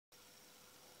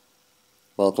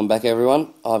Welcome back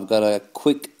everyone. I've got a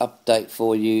quick update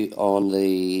for you on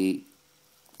the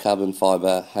carbon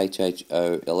fiber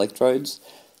HHO electrodes.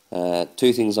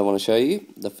 Two things I want to show you.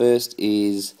 The first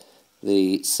is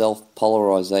the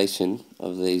self-polarization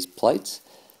of these plates.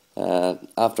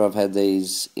 After I've had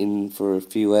these in for a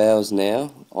few hours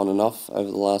now, on and off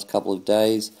over the last couple of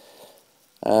days,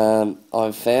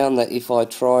 I've found that if I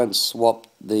try and swap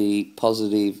the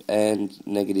positive and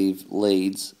negative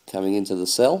leads coming into the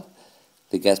cell,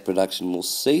 the gas production will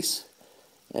cease,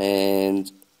 and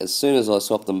as soon as I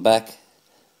swap them back,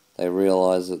 they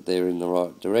realise that they're in the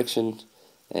right direction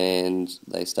and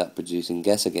they start producing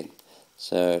gas again.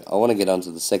 So I want to get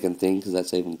onto the second thing because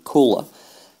that's even cooler.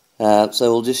 So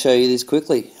we'll just show you this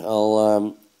quickly.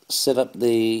 I'll set up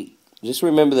just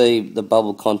remember the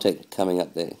bubble contact coming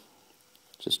up there.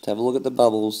 Just have a look at the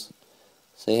bubbles,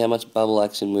 see how much bubble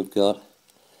action we've got.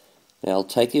 Now I'll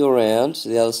take you around to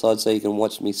the other side so you can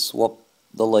watch me swap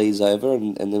the leads over,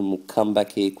 and then we'll come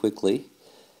back here quickly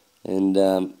and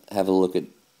have a look at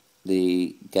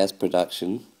the gas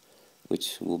production,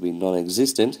 which will be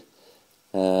non-existent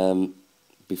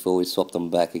before we swap them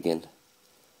back again.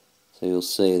 So you'll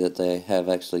see that they have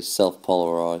actually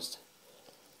self-polarized.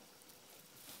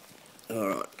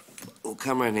 Alright, we'll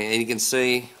come around here and you can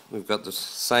see we've got the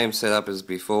same setup as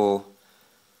before.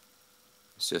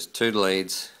 It's just two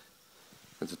leads,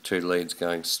 with the two leads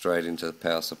going straight into the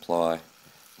power supply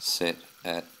set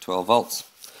at 12 volts.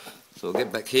 So we'll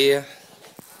get back here,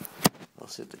 I'll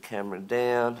set the camera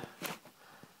down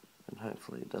and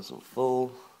hopefully it doesn't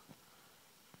fall.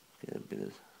 Get a bit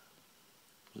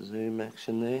of zoom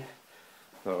action there.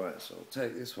 Alright, so I'll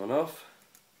take this one off.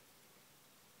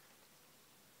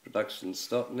 Production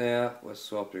stopped now. We're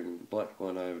swapping black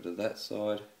one over to that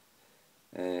side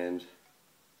and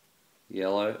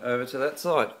yellow over to that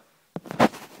side.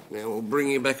 Now we'll bring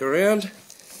you back around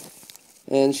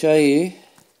and show you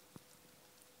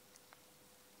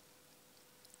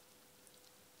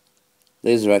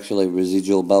these are actually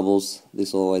residual bubbles.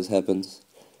 This always happens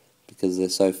because they're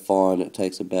so fine. It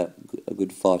takes about a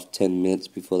good 5 to 10 minutes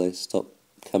before they stop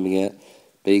coming out.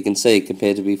 But you can see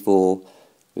compared to before,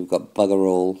 we've got bugger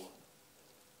all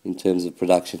in terms of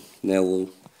production. Now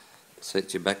we'll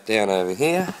set you back down over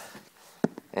here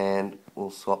and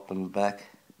we'll swap them back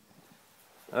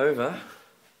over.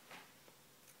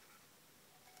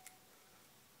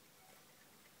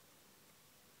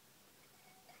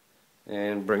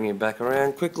 And bring you back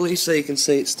around quickly so you can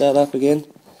see it start up again.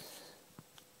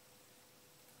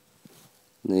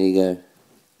 There you go.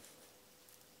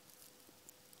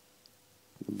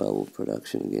 The bubble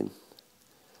production again.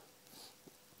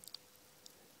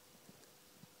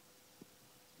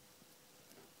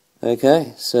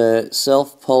 Okay, so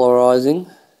self-polarizing,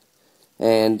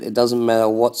 and it doesn't matter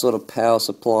what sort of power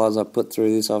supplies I put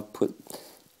through this. I've put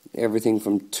everything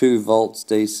from 2 volts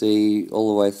DC all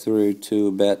the way through to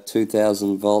about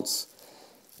 2000 volts,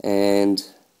 and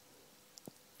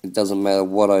it doesn't matter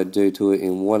what I do to it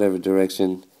in whatever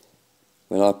direction.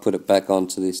 When I put it back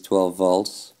onto this 12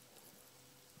 volts,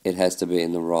 it has to be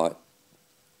in the right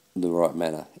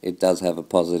manner. It does have a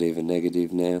positive and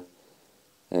negative now,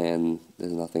 and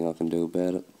there's nothing I can do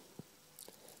about it.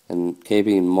 And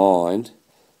keeping in mind,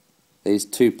 these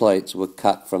two plates were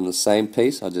cut from the same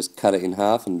piece. I just cut it in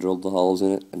half and drilled the holes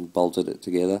in it and bolted it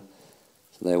together.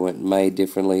 So they weren't made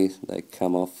differently, they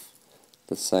come off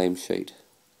the same sheet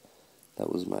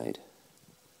that was made.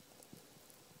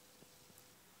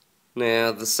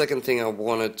 Now the second thing I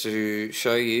wanted to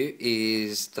show you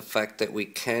is the fact that we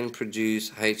can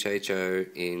produce HHO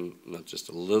in not just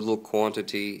a little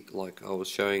quantity like I was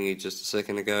showing you just a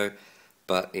second ago,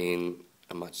 but in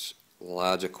a much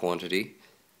larger quantity.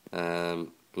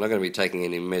 I'm not going to be taking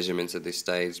any measurements at this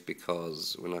stage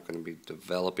because we're not going to be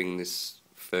developing this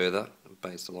further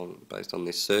based on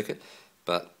this circuit,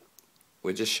 but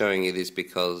we're just showing you this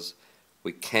because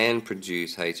we can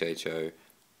produce HHO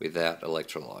without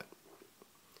electrolyte.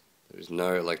 There is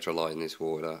no electrolyte in this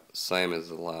water, same as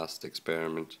the last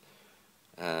experiment,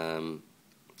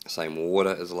 same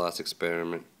water as the last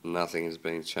experiment, nothing has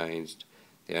been changed.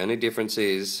 The only difference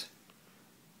is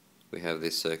we have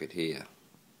this circuit here.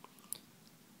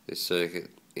 This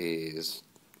circuit is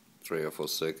 3 or 4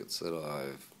 circuits that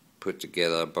I've put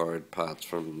together, borrowed parts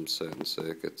from certain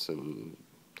circuits, and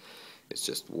it's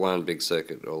just one big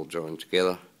circuit all joined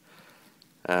together.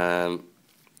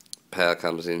 Power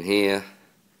comes in here,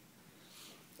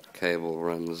 cable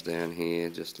runs down here,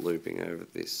 just looping over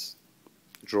this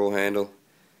draw handle,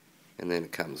 and then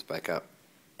it comes back up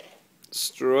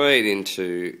straight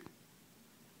into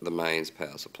the mains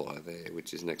power supply there,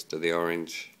 which is next to the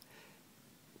orange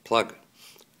plug.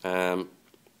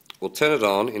 we'll turn it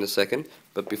on in a second,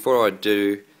 but before I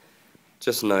do,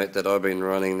 just note that I've been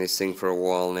running this thing for a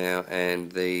while now,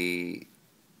 and the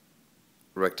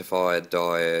rectifier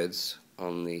diodes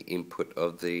on the input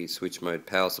of the switch mode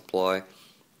power supply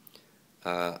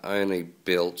are only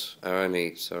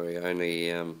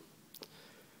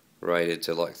rated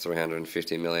to like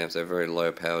 350 milliamps. They're very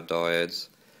low power diodes.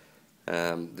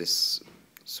 This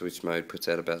switch mode puts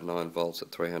out about 9 volts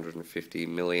at 350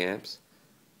 milliamps,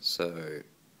 so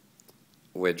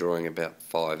we're drawing about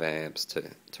 5 amps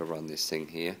to run this thing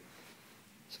here,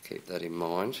 so keep that in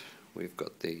mind. We've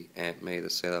got the amp meter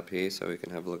set up here so we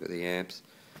can have a look at the amps.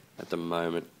 At the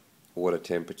moment, water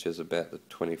temperature is about the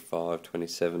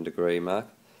 25-27 degree mark.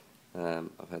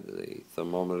 I've had the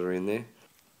thermometer in there.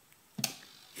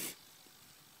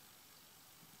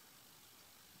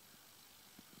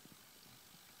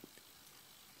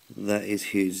 That is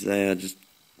huge. They are just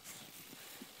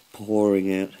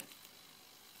pouring out.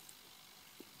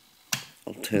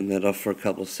 I'll turn that off for a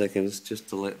couple of seconds just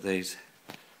to let these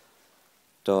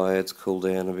diodes cool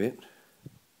down a bit.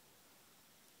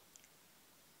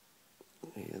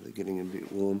 Yeah, they're getting a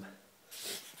bit warm.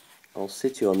 I'll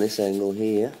sit you on this angle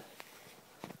here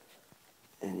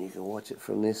and you can watch it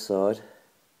from this side.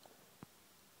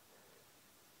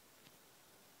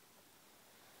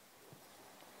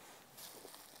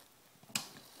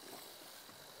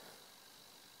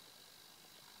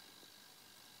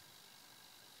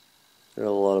 There are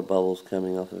a lot of bubbles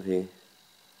coming off of here.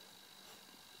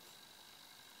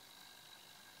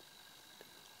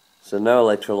 So no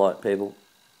electrolyte, people.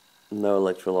 No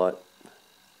electrolyte.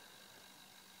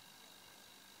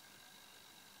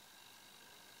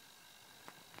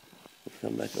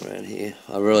 Come back around here.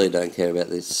 I really don't care about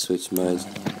these switch modes.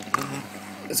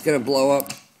 It's going to blow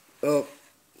up. Oh.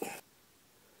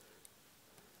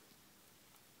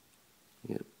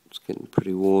 Yep, it's getting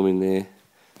pretty warm in there.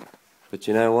 But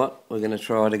you know what? We're going to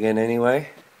try it again anyway.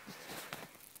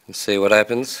 And see what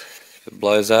happens. If it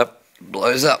blows up, it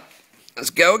blows up. Let's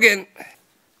go again.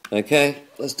 Okay,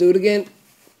 let's do it again.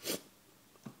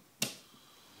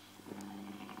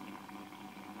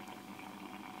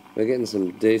 We're getting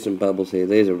some decent bubbles here.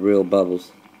 These are real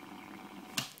bubbles.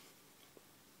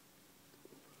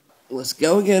 Let's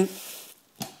go again.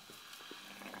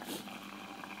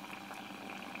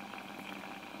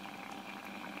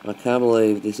 I can't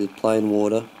believe this is plain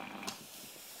water.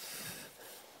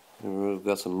 We've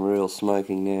got some real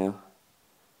smoking now.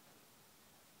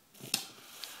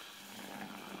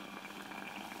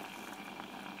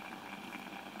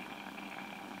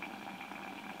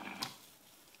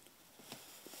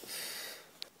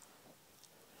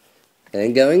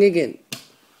 And going again.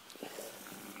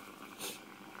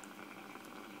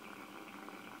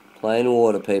 Plain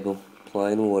water, people.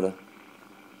 Plain water.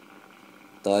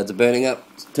 Diodes are burning up.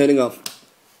 It's turning off.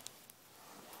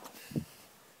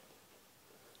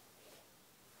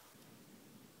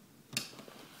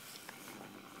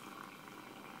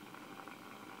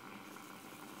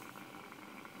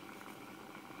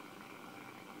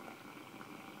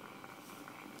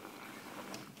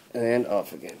 And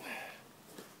off again.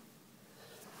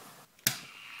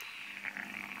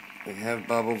 We have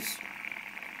bubbles.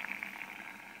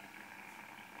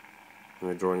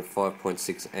 We're drawing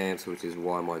 5.6 amps, which is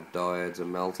why my diodes are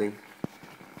melting.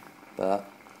 But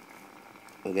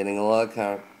we're getting a lot of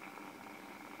current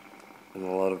and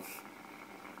a lot of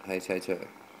HHO.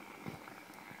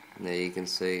 And there you can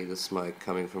see the smoke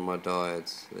coming from my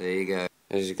diodes. There you go.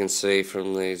 As you can see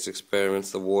from these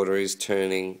experiments, the water is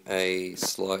turning a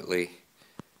slightly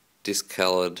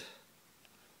discoloured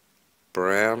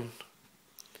brown.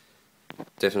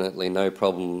 Definitely no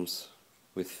problems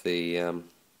with the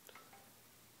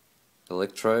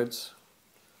electrodes.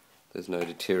 There's no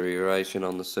deterioration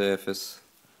on the surface.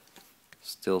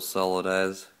 Still solid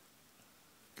as.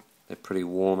 They're pretty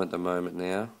warm at the moment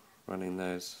now, running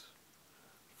those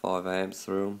 5 amps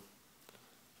through them.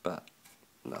 But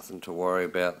nothing to worry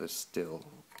about, they're still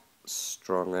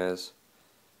strong as.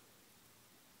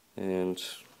 And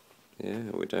yeah,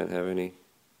 we don't have any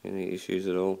issues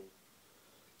at all.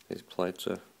 These plates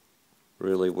are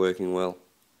really working well.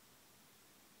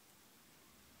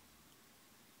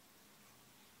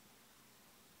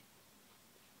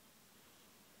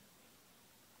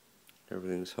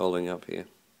 Everything's holding up here,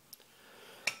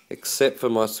 except for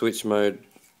my switch mode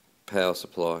power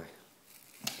supply.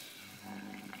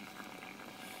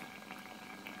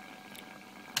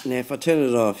 Now if I turn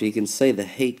it off, you can see the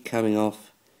heat coming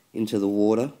off into the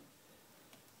water.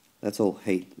 That's all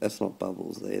heat, that's not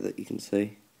bubbles there that you can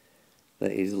see.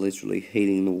 That is literally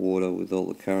heating the water with all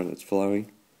the current that's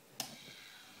flowing.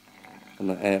 and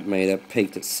the amp meter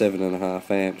peaked at 7.5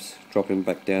 amps, dropping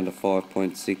back down to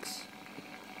 5.6.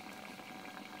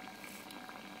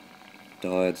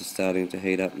 Diodes are starting to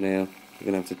heat up now.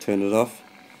 We're going to have to turn it off.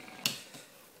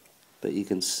 But you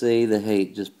can see the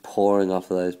heat just pouring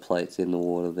off of those plates in the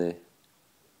water there.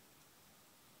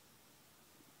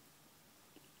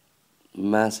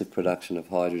 Massive production of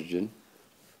hydrogen.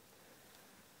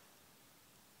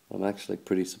 I'm actually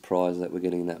pretty surprised that we're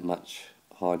getting that much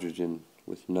hydrogen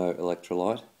with no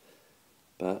electrolyte.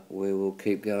 But we will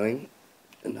keep going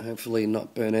and hopefully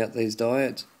not burn out these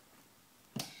diodes.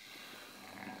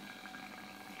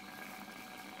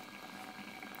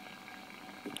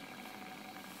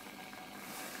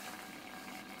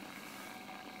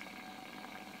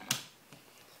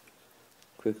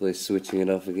 Quickly switching it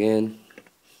off again.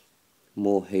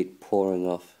 More heat pouring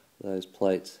off those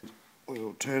plates. We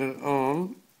will turn it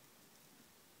on.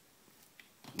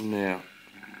 Now,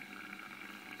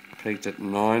 peaked at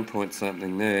 9 point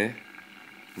something there,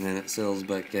 and then it settles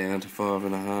back down to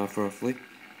 5.5 roughly.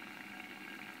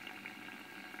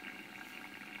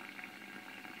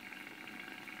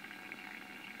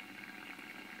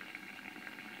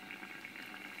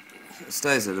 It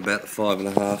stays at about the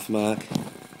 5.5 mark.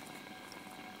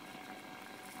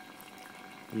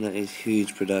 And that is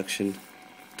huge production.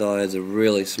 Diodes are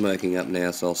really smoking up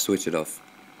now, so I'll switch it off.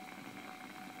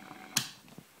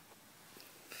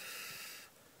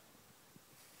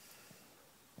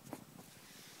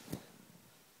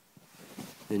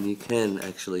 And you can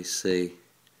actually see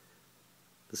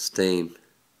the steam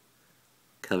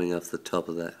coming off the top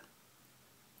of that.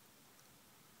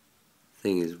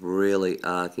 Thing is really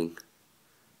arcing.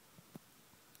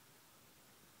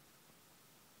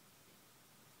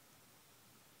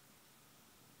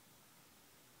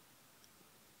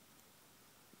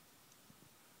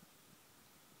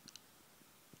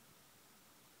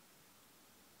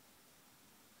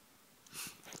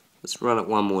 Let's run it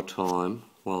one more time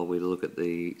while we look at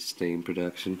the steam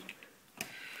production.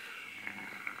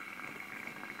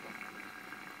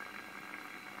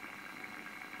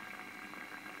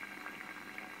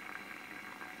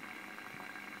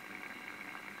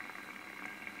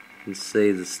 You can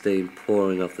see the steam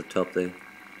pouring off the top there.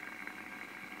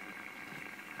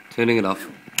 Turning it off.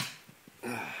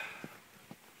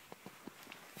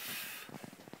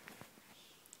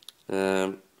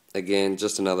 Again,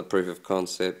 just another proof of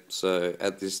concept. So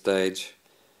at this stage,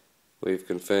 we've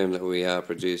confirmed that we are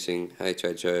producing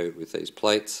HHO with these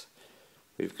plates.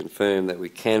 We've confirmed that we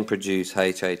can produce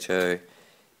HHO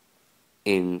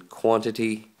in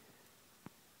quantity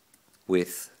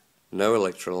with no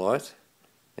electrolyte.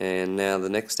 And now the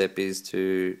next step is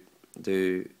to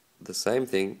do the same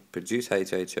thing, produce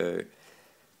HHO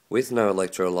with no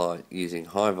electrolyte using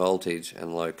high voltage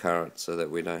and low current, so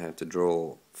that we don't have to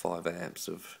draw 5 amps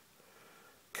of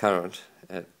current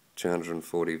at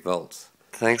 240 volts.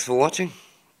 Thanks for watching.